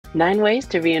9 ways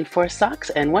to reinforce socks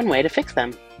and 1 way to fix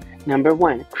them. Number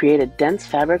 1, create a dense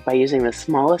fabric by using the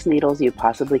smallest needles you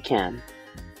possibly can.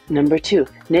 Number 2,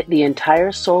 knit the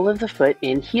entire sole of the foot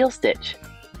in heel stitch.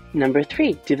 Number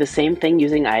 3, do the same thing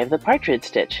using eye of the partridge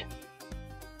stitch.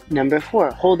 Number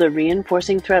 4, hold a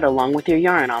reinforcing thread along with your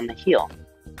yarn on the heel.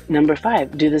 Number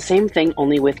 5, do the same thing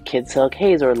only with kid silk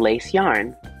haze or lace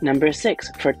yarn. Number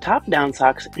 6, for top-down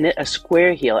socks, knit a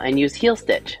square heel and use heel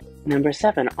stitch. Number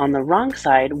 7, on the wrong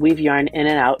side, weave yarn in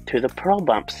and out through the purl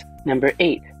bumps. Number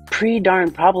 8,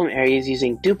 pre-darn problem areas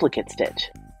using duplicate stitch.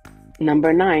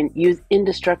 Number 9, use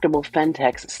indestructible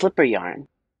Fentex slipper yarn.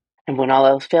 And when all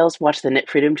else fails, watch the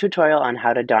KnitFreedom tutorial on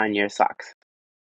how to darn your socks.